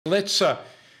Let's uh,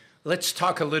 let's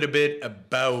talk a little bit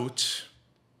about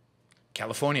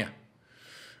California.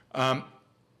 Um,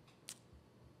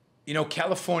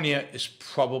 California is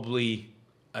probably,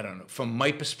 I don't know, from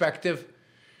my perspective,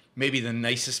 maybe the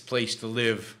nicest place to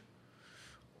live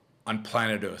on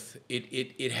planet Earth.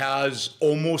 It has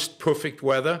almost perfect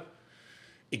weather.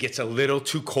 It gets a little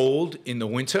too cold in the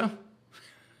winter.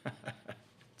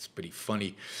 It's pretty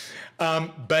funny.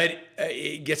 But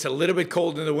it gets a little bit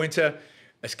cold in the winter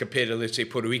as compared to, let's say,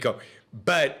 Puerto Rico,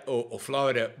 or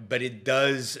Florida. But it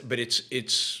does. But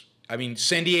I mean,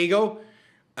 San Diego.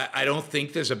 I don't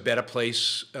think there's a better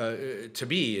place to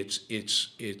be.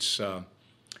 It's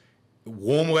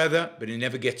warm weather, but it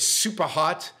never gets super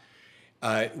hot.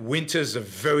 Winters are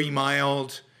very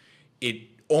mild. It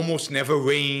almost never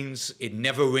rains. It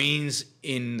never rains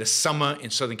in the summer in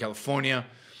Southern California.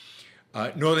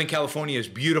 Northern California is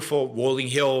beautiful, rolling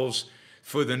hills.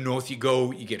 Further north you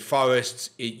go, you get forests.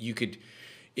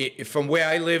 From where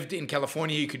I lived in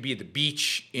California, you could be at the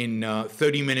beach in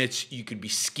 30 minutes. You could be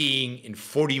skiing in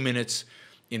 40 minutes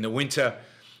in the winter.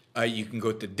 You can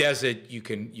go to the desert. You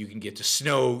can get to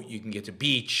snow. You can get to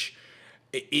beach.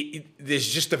 There's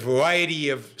just a variety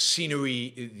of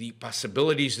scenery. The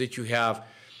possibilities that you have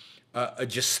are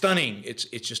just stunning. It's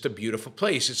just a beautiful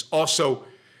place. It's also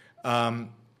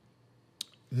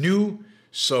new.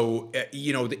 So,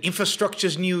 the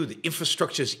infrastructure's new. The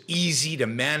infrastructure's easy to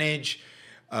manage.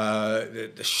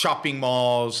 The shopping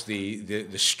malls,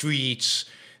 the streets,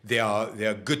 there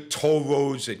are good toll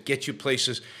roads that get you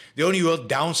places. The only real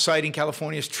downside in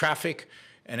California is traffic.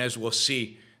 And as we'll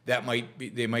see, there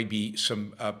might be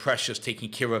some pressures taking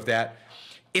care of that.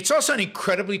 It's also an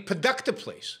incredibly productive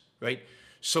place, right?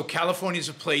 So California is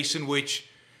a place in which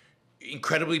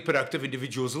incredibly productive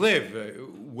individuals live,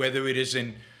 whether it is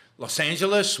in Los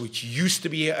Angeles, which used to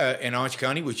be in Orange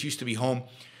County, which used to be home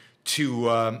to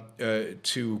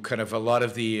kind of a lot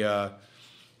of the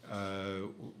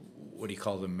what do you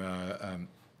call them?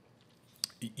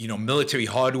 Military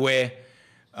hardware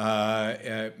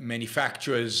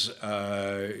manufacturers.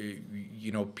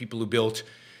 People who built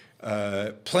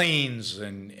planes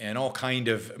and all kind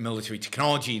of military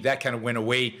technology. That kind of went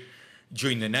away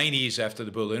during the 90s after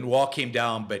the Berlin Wall came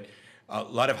down. But a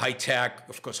lot of high tech,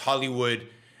 of course, Hollywood.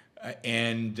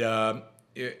 And a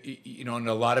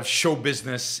lot of show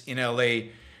business in LA.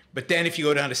 But then if you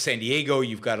go down to San Diego,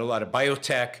 you've got a lot of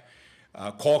biotech.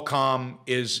 Qualcomm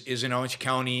is in Orange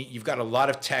County. You've got a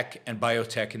lot of tech and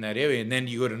biotech in that area. And then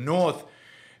you go to north,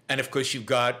 and of course you've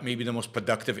got maybe the most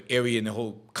productive area in the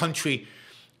whole country,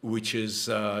 which is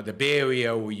the Bay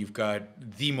Area, where you've got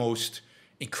the most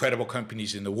incredible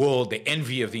companies in the world, the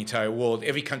envy of the entire world.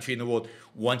 Every country in the world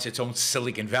wants its own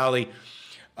Silicon Valley.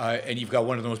 And you've got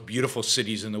one of the most beautiful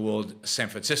cities in the world, San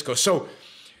Francisco. So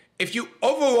if you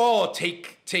overall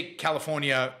take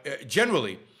California,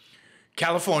 generally,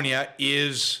 California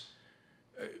is,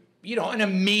 an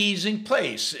amazing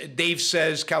place. Dave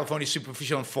says California is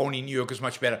superficial and phony, New York is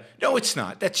much better. No, it's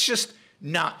not. That's just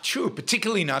not true,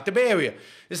 particularly not the Bay Area.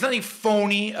 There's nothing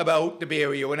phony about the Bay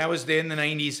Area. When I was there in the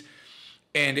 90s,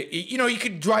 and, you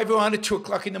could drive around at 2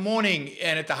 o'clock in the morning,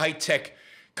 and at the high-tech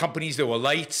companies, there were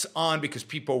lights on because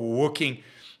people were working.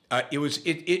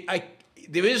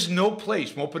 There is no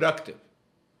place more productive,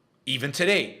 even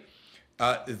today,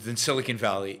 than Silicon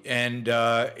Valley. And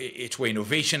it's where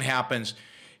innovation happens.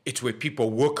 It's where people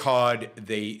work hard.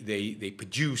 They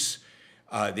produce.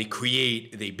 They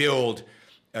create. They build.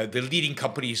 The leading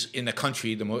companies in the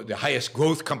country, the highest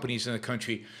growth companies in the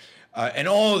country, and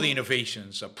all the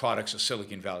innovations are products of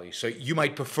Silicon Valley. So you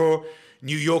might prefer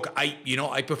New York.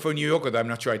 I prefer New York, although I'm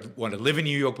not sure I'd want to live in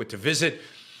New York, but to visit.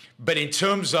 But in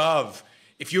terms of,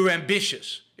 if you're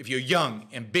ambitious, if you're young,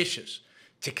 ambitious,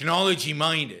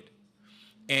 technology-minded,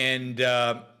 and,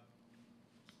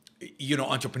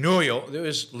 entrepreneurial, there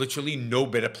is literally no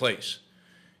better place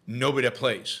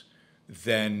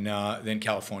than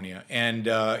California. And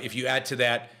if you add to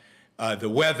that the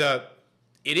weather,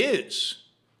 it is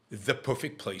the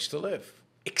perfect place to live,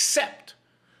 except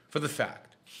for the fact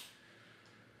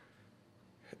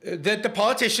that the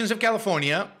politicians of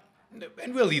California,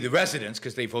 and really the residents,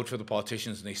 because they vote for the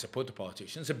politicians and they support the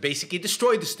politicians, have basically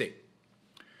destroyed the state.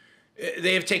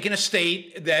 They have taken a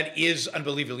state that is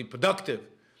unbelievably productive,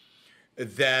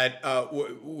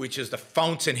 which is the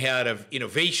fountainhead of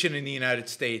innovation in the United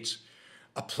States,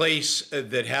 a place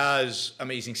that has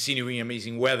amazing scenery,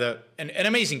 amazing weather, and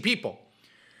amazing people.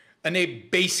 And they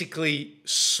basically,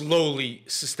 slowly,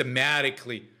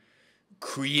 systematically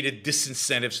created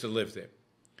disincentives to live there.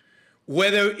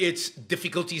 Whether it's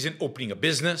difficulties in opening a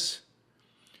business,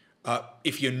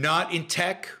 if you're not in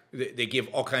tech, they give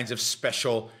all kinds of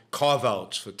special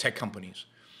carve-outs for tech companies.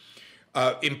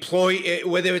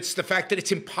 Whether it's the fact that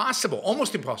it's impossible,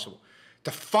 almost impossible,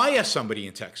 to fire somebody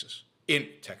in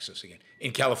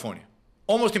California.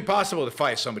 Almost impossible to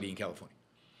fire somebody in California.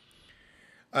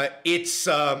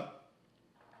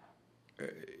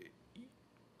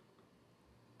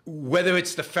 Whether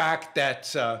it's the fact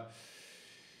that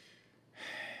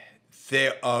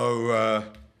there are,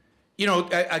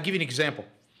 I'll give you an example.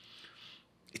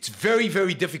 It's very,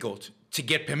 very difficult to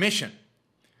get permission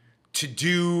to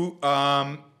do,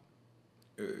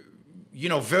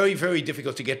 very, very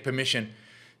difficult to get permission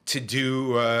to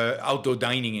do outdoor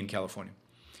dining in California.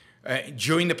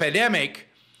 During the pandemic,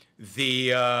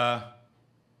 the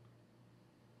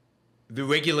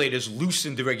regulators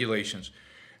loosened the regulations,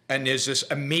 and there's this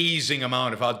amazing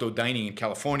amount of outdoor dining in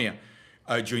California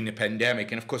during the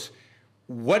pandemic. And of course,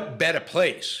 what better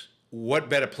place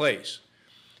to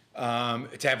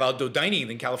have outdoor dining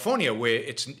than California, where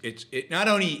it not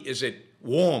only is it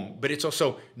warm, but it's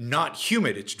also not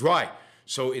humid, it's dry.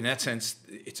 So in that sense,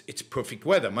 it's perfect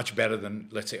weather, much better than,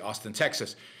 let's say, Austin,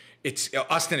 Texas.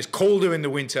 Austin is colder in the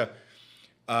winter,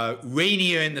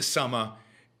 rainier in the summer,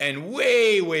 and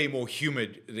way, way more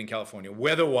humid than California.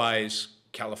 Weather-wise,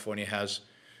 California has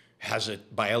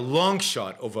it by a long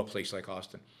shot over a place like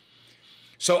Austin.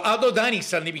 So outdoor dining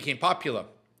suddenly became popular.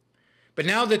 But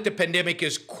now that the pandemic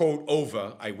is, quote,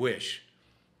 over, I wish,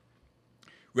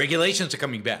 regulations are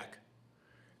coming back.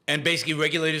 And basically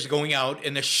regulators are going out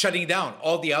and they're shutting down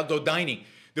all the outdoor dining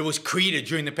that was created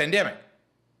during the pandemic.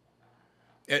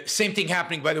 Same thing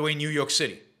happening, by the way, in New York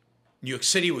City. New York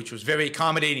City, which was very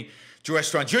accommodating to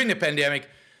restaurants during the pandemic,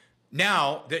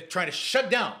 now they're trying to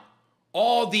shut down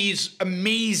all these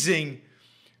amazing,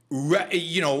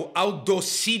 outdoor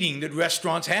seating that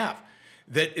restaurants have.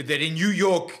 That in New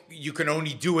York, you can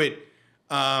only do it,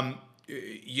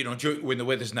 when the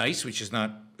weather's nice, which is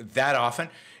not that often.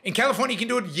 In California, you can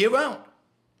do it year-round.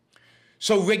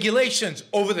 So regulations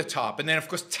over the top, and then, of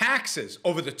course, taxes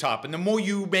over the top. And the more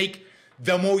you make,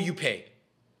 the more you pay.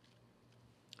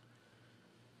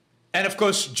 And, of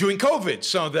course, during COVID,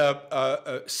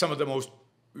 some of the most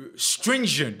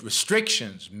stringent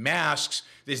restrictions, masks,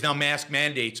 there's now mask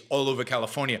mandates all over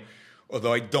California,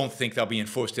 although I don't think they'll be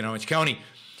enforced in Orange County.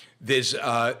 There's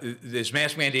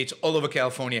mask mandates all over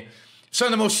California. Some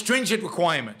of the most stringent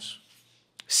requirements,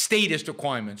 statist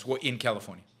requirements, were in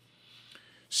California.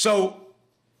 So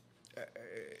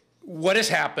what has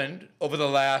happened over the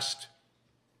last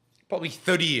probably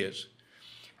 30 years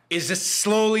is that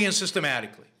slowly and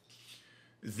systematically,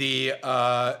 the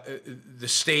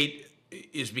state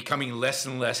is becoming less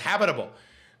and less habitable.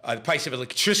 The price of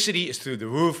electricity is through the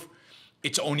roof.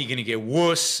 It's only going to get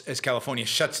worse as California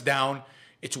shuts down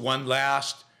its one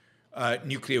last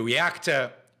nuclear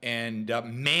reactor and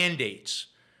mandates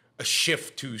a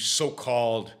shift to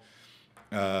so-called,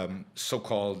 what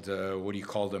do you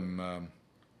call them,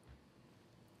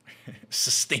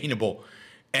 sustainable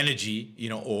energy,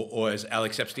 or as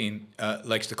Alex Epstein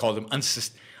likes to call them,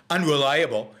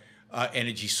 unreliable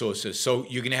energy sources. So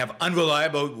you're going to have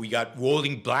unreliable. We got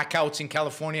rolling blackouts in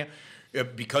California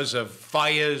because of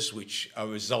fires, which are a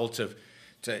result of,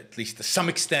 at least to some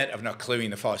extent, of not clearing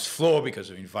the forest floor because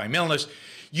of environmentalists.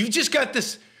 You've just got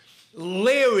this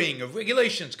layering of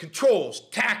regulations, controls,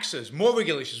 taxes, more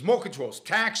regulations, more controls,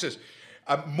 taxes,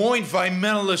 more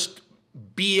environmentalist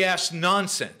BS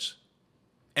nonsense.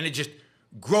 And it just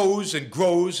grows and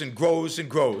grows and grows and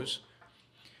grows.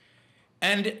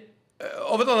 And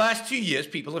over the last few years,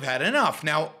 people have had enough.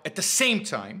 Now, at the same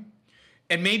time,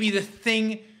 and maybe the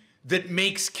thing that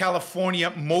makes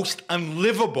California most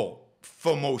unlivable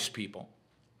for most people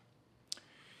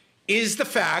is the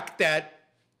fact that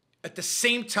at the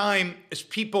same time as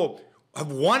people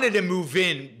have wanted to move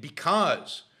in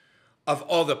because of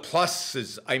all the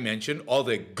pluses I mentioned, all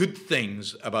the good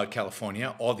things about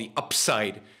California, all the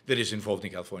upside that is involved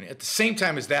in California, at the same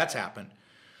time as that's happened,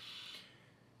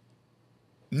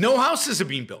 no houses are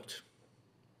being built.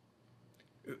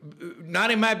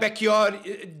 Not in my backyard.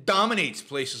 It dominates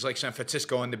places like San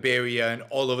Francisco and the Bay Area and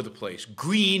all over the place.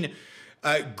 Green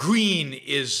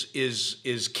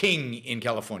is king in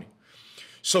California.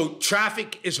 So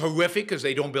traffic is horrific because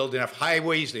they don't build enough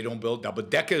highways, they don't build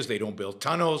double-deckers, they don't build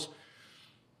tunnels,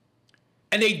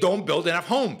 and they don't build enough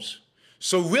homes.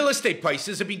 So real estate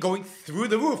prices have been going through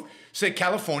the roof. So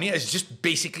California is just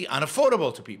basically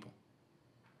unaffordable to people.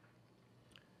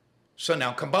 So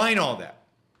now combine all that.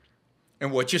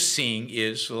 And what you're seeing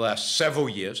is, for the last several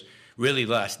years, really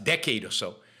the last decade or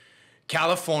so,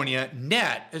 California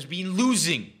net has been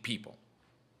losing people.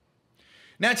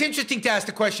 Now, it's interesting to ask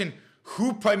the question,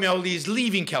 who primarily is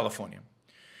leaving California?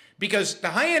 because the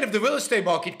high end of the real estate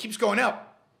market keeps going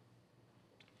up.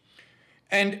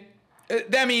 And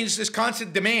that means there's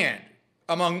constant demand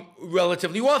among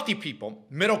relatively wealthy people,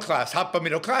 middle class, upper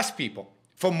middle class people,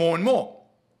 for more and more.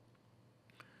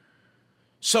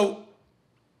 So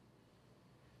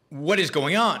what is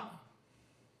going on?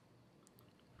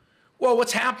 Well,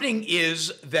 what's happening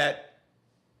is that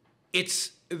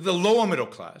it's the lower middle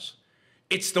class,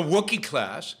 it's the working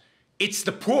class, it's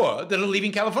the poor that are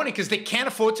leaving California because they can't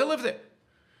afford to live there.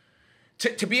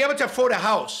 To be able to afford a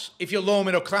house, if you're lower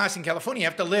middle class in California, you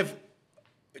have to live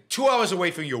 2 hours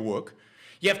away from your work.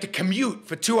 You have to commute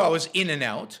for 2 hours in and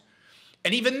out.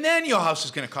 And even then, your house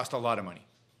is going to cost a lot of money.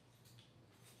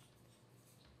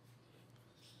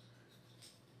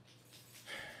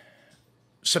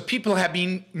 So people have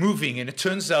been moving, and it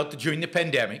turns out that during the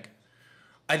pandemic,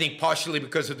 I think partially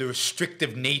because of the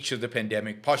restrictive nature of the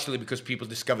pandemic, partially because people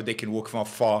discovered they can work from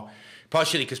afar,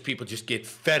 partially because people just get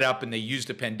fed up and they use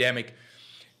the pandemic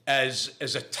as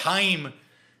a time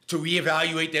to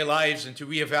reevaluate their lives and to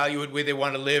reevaluate where they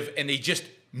want to live, and they just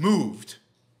moved,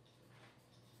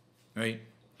 right?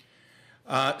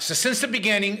 So since the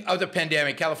beginning of the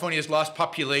pandemic, California has lost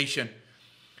population,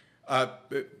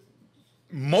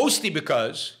 mostly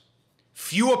because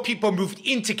fewer people moved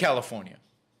into California,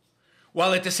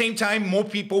 while at the same time, more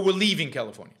people were leaving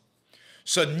California.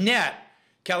 So net,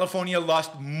 California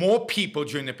lost more people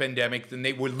during the pandemic than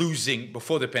they were losing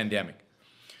before the pandemic.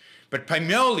 But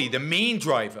primarily, the main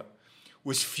driver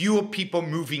was fewer people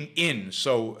moving in.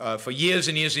 So for years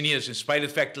and years and years, in spite of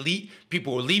the fact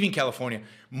people were leaving California,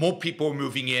 more people were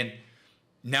moving in.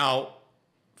 Now,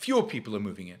 fewer people are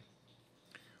moving in.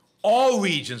 All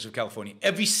regions of California,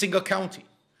 every single county,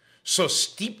 saw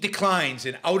steep declines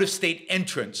in out-of-state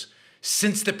entrants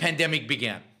since the pandemic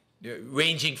began,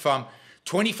 ranging from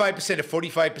 25% to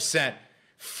 45%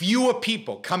 fewer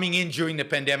people coming in during the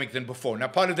pandemic than before. Now,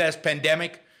 part of that is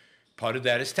pandemic, part of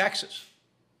that is taxes.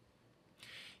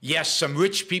 Yes, some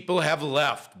rich people have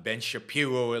left, Ben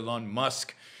Shapiro, Elon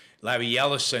Musk, Larry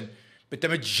Ellison, but the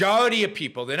majority of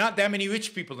people, there are not that many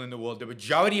rich people in the world, the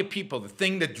majority of people, the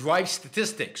thing that drives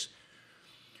statistics,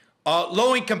 are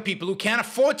low-income people who can't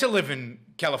afford to live in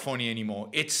California anymore.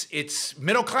 It's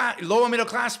middle class, lower middle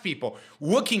class people,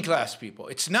 working class people.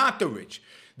 It's not the rich.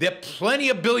 There are plenty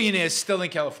of billionaires still in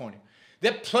California.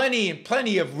 There are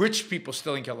plenty of rich people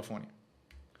still in California.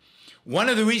 One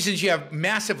of the reasons you have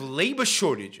massive labor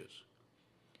shortages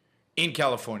in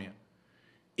California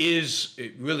is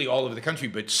really all over the country,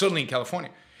 but certainly in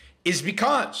California, is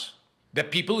because the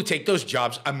people who take those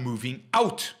jobs are moving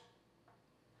out.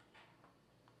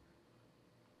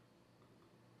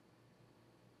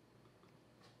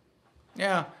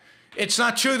 Yeah, it's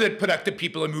not true that productive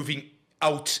people are moving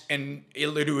out and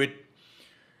illiterate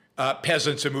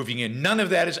peasants are moving in. None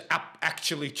of that is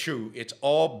actually true. It's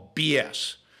all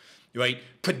BS, right?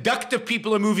 Productive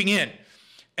people are moving in.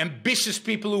 Ambitious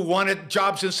people who wanted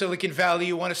jobs in Silicon Valley,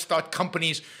 who want to start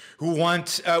companies, who want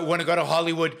to go to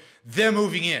Hollywood, they're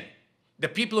moving in. The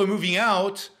people who are moving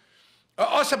out are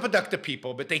also productive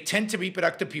people, but they tend to be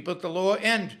productive people at the lower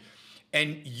end.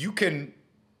 And you can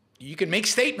make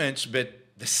statements, but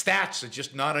the stats are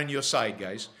just not on your side,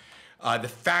 guys. The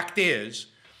fact is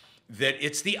that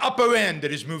it's the upper end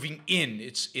that is moving in.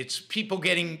 It's people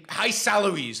getting high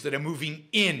salaries that are moving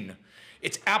in.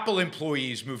 It's Apple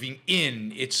employees moving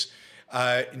in. It's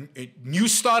new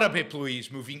startup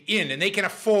employees moving in, and they can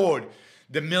afford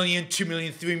the $1 million, $2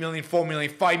 million, $3 million, $4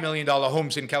 million, $5 million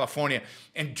homes in California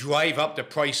and drive up the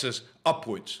prices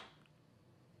upwards.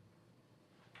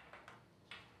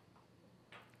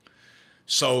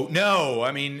 So no,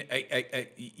 I mean,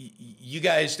 you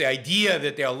guys, the idea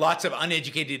that there are lots of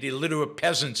uneducated, illiterate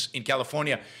peasants in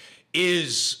California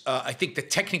is, I think the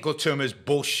technical term is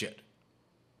bullshit.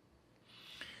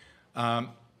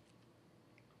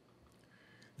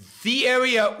 The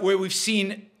area where we've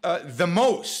seen the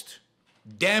most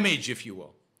damage, if you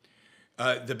will,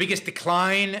 the biggest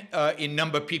decline in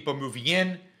number of people moving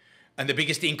in and the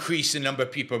biggest increase in number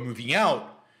of people moving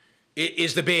out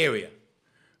is the Bay Area.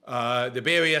 The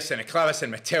Bay Area, Santa Clara,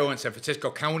 San Mateo, and San Francisco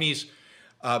counties.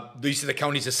 These are the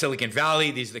counties of Silicon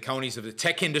Valley. These are the counties of the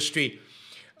tech industry.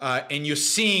 And you're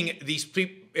seeing these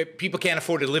people can't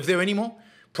afford to live there anymore.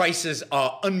 Prices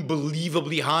are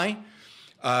unbelievably high.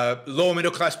 Lower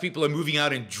middle class people are moving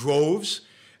out in droves.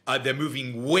 They're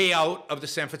moving way out of the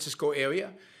San Francisco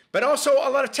area. But also a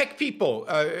lot of tech people.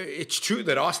 It's true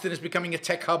that Austin is becoming a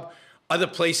tech hub. Other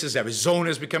places, Arizona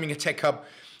is becoming a tech hub.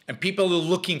 And people are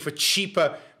looking for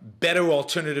cheaper, better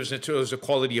alternatives in terms of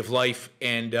quality of life,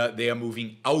 and they are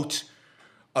moving out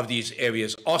of these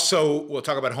areas. Also, we'll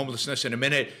talk about homelessness in a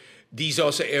minute. These are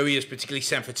also areas, particularly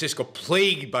San Francisco,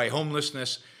 plagued by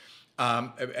homelessness.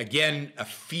 Again, a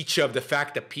feature of the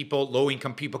fact that people,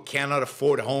 low-income people, cannot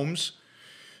afford homes,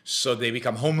 so they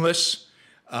become homeless.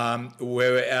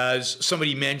 Whereas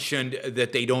somebody mentioned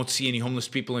that they don't see any homeless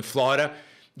people in Florida.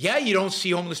 Yeah, you don't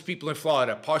see homeless people in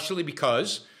Florida, partially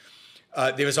because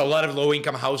there is a lot of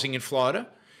low-income housing in Florida.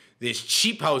 There's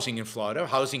cheap housing in Florida.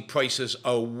 Housing prices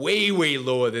are way, way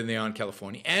lower than they are in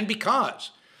California. And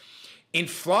because in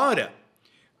Florida,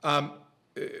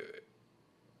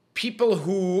 people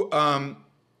who are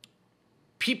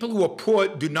poor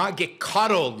do not get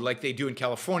coddled like they do in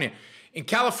California. In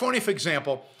California, for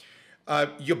example,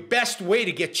 your best way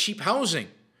to get cheap housing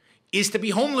is to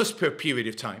be homeless for a period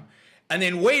of time, and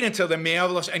then wait until the mayor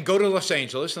of and go to Los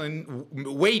Angeles and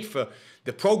wait for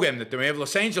the program that the mayor of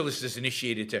Los Angeles has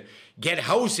initiated to get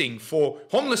housing for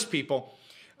homeless people,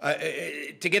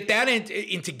 to get that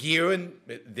into gear, and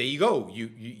there you go.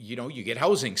 You know, you get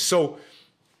housing. So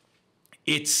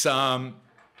it's yeah.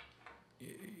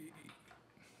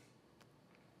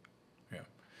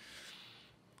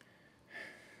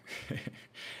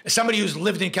 Somebody who's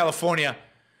lived in California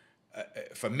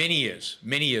for many years,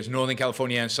 Northern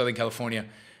California and Southern California,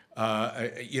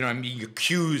 you know, I'm being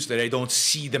accused that I don't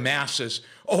see the masses.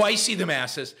 Oh, I see the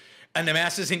masses. And the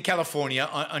masses in California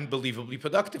are unbelievably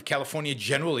productive. California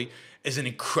generally is an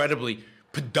incredibly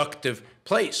productive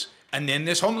place. And then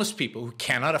there's homeless people who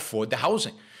cannot afford the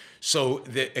housing. So,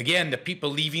 again, the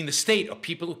people leaving the state are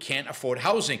people who can't afford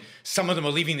housing. Some of them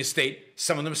are leaving the state.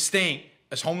 Some of them are staying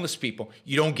as homeless people.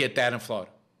 You don't get that in Florida.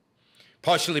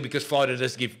 Partially because Florida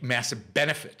does give massive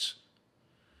benefits.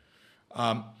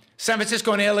 San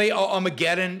Francisco and LA are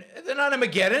Armageddon. They're not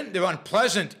Armageddon. They're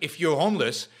unpleasant if you're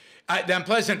homeless. They're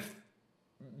unpleasant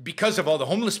because of all the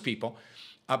homeless people.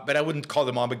 But I wouldn't call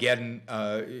them Armageddon.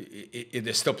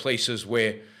 There's still places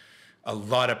where a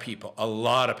lot of people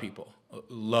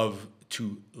love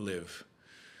to live.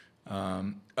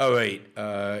 All right.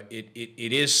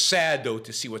 It is sad, though,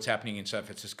 to see what's happening in San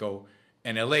Francisco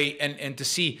and LA, and to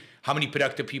see how many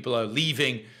productive people are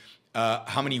leaving,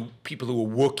 how many people who are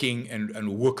working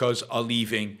and workers are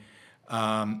leaving.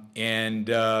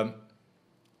 San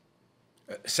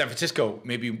Francisco,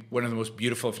 maybe one of the most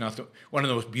beautiful, if not one of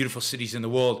the most beautiful cities in the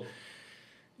world.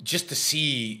 Just to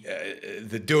see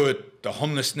the dirt, the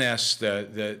homelessness,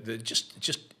 the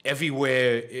just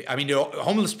everywhere. I mean,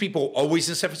 homeless people always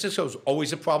in San Francisco is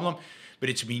always a problem, but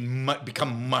it's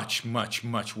become much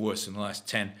worse in the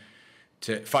last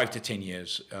 5 to 10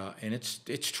 years, and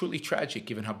it's truly tragic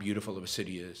given how beautiful of a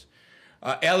city it is.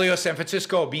 LA or San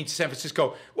Francisco, being to San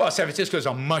Francisco, well, San Francisco is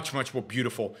a much more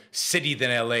beautiful city than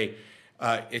LA.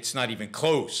 It's not even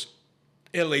close.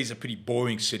 LA is a pretty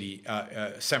boring city.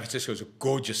 San Francisco is a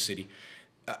gorgeous city.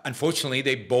 Unfortunately,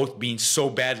 they've both been so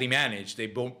badly managed.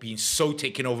 They've both been so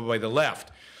taken over by the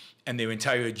left and their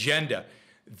entire agenda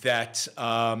that,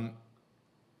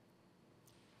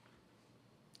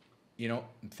 you know,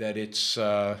 that it's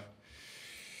a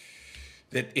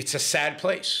sad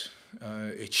place.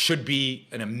 It should be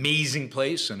an amazing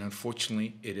place, and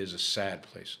unfortunately, it is a sad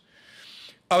place.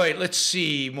 All right, let's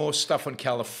see more stuff on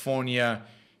California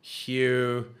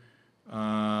here.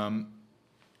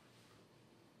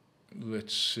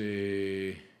 Let's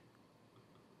see.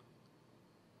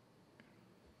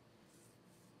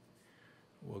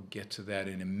 We'll get to that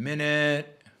in a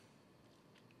minute.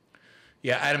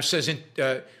 Yeah, Adam says,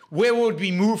 where would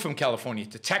we move from California?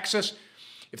 To Texas?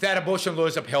 If that abortion law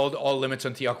is upheld, all limits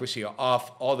on theocracy are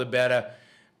off, all the better,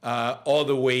 all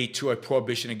the way to a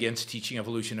prohibition against teaching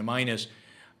evolution to minors.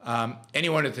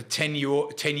 Anyone at the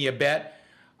 10-year bet?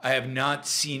 I have not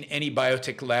seen any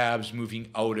biotech labs moving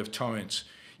out of Torrance.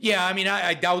 Yeah, I mean,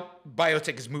 I doubt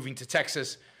biotech is moving to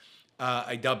Texas.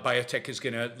 I doubt biotech is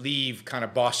going to leave kind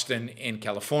of Boston and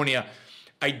California.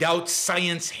 I doubt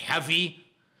science-heavy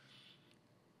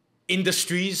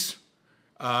industries,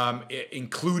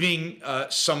 including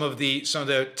some of the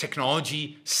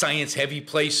technology science-heavy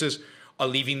places, are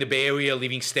leaving the Bay Area,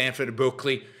 leaving Stanford or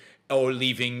Berkeley, or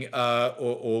leaving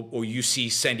or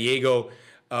UC San Diego,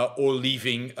 or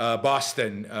leaving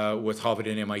Boston with Harvard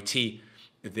and MIT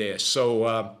there.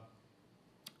 So,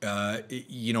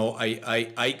 you know,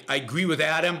 I agree with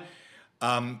Adam.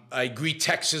 I agree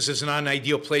Texas is not an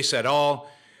ideal place at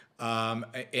all.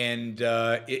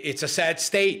 It's a sad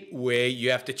state where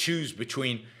you have to choose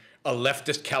between a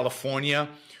leftist California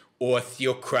or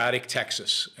theocratic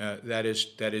Texas. That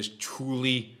is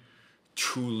truly,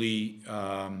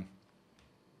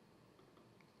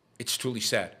 it's truly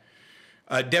sad.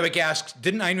 Derek asks,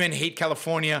 didn't Ayn Rand hate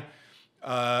California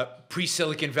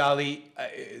pre-Silicon Valley,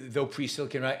 though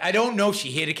pre-Silicon Valley? I don't know if she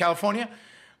hated California.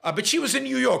 But she was in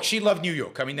New York. She loved New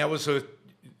York. I mean, that was the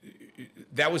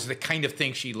kind of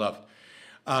thing she loved.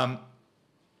 I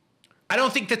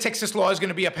don't think the Texas law is going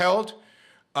to be upheld.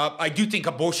 I do think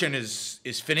abortion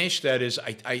is finished. That is,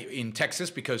 in Texas,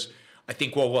 because I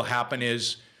think what will happen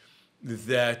is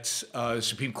that the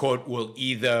Supreme Court will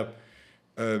either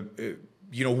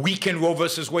weaken Roe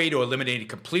versus Wade or eliminate it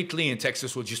completely, and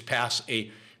Texas will just pass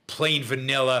a plain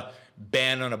vanilla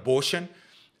ban on abortion.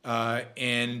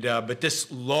 But this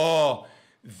law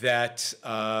that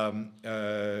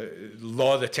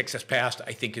Texas passed,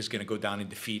 I think, is going to go down in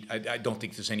defeat. I don't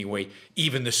think there's any way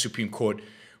even the Supreme Court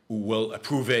will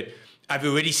approve it. I've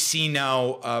already seen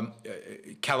now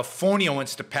California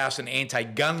wants to pass an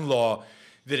anti-gun law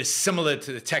that is similar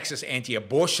to the Texas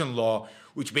anti-abortion law,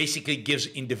 which basically gives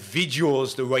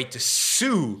individuals the right to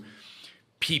sue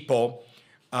people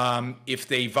if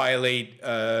they violate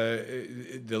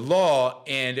the law,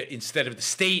 and instead of the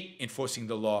state enforcing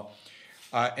the law.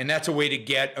 And that's a way to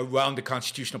get around the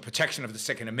constitutional protection of the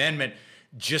Second Amendment,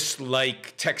 just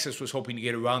like Texas was hoping to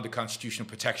get around the constitutional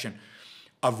protection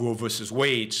of Roe versus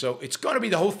Wade. So it's going to be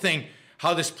the whole thing.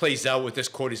 How this plays out with this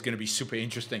court is going to be super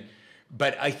interesting.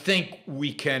 But I think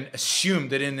we can assume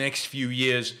that in the next few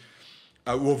years,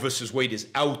 Roe versus Wade is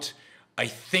out.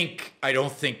 I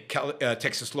don't think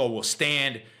Texas law will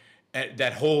stand.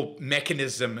 That whole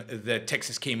mechanism that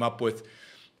Texas came up with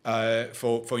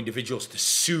for individuals to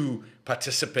sue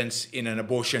participants in an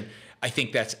abortion, I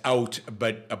think that's out,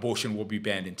 but abortion will be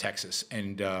banned in Texas.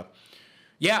 And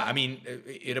yeah, I mean,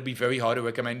 it'll be very hard to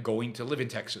recommend going to live in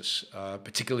Texas,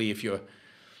 particularly if you're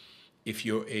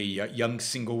a young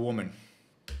single woman.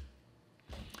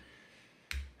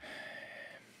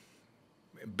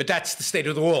 But that's the state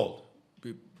of the world.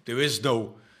 There is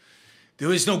no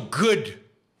good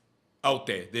out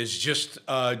there. There's just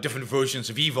different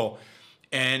versions of evil.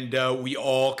 And we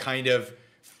all kind of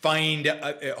find,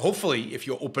 hopefully, if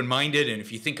you're open-minded and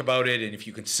if you think about it and if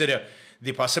you consider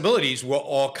the possibilities, we're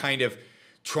all kind of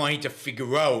trying to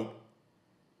figure out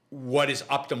what is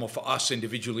optimal for us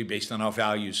individually based on our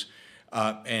values.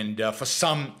 For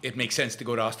some, it makes sense to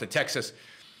go to Austin, Texas.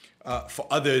 For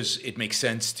others, it makes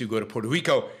sense to go to Puerto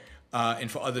Rico. And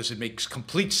for others, it makes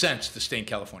complete sense to stay in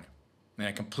California. And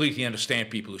I completely understand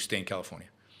people who stay in California.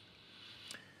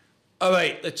 All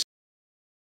right, let's.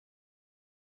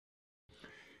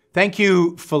 Thank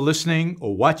you for listening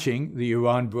or watching the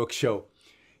Yaron Brook Show.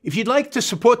 If you'd like to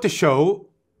support the show,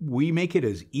 we make it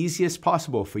as easy as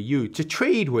possible for you to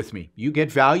trade with me. You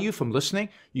get value from listening.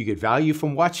 You get value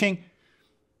from watching.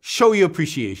 Show your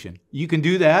appreciation. You can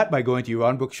do that by going to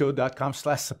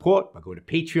yaronbrookshow.com/support, by going to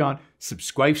Patreon,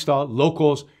 Subscribestar,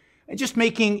 Locals, and just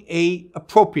making a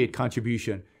appropriate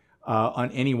contribution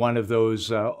on any one of those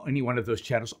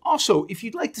channels. Also, if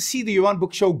you'd like to see the Yaron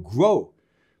Brook Show grow,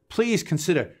 please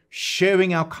consider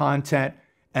sharing our content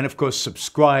and, of course,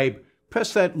 subscribe.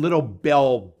 Press that little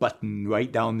bell button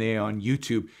right down there on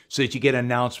YouTube so that you get an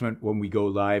announcement when we go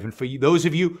live. And for those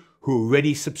of you who are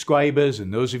already subscribers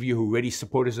and those of you who are already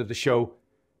supporters of the show,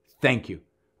 thank you.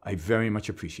 I very much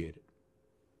appreciate it.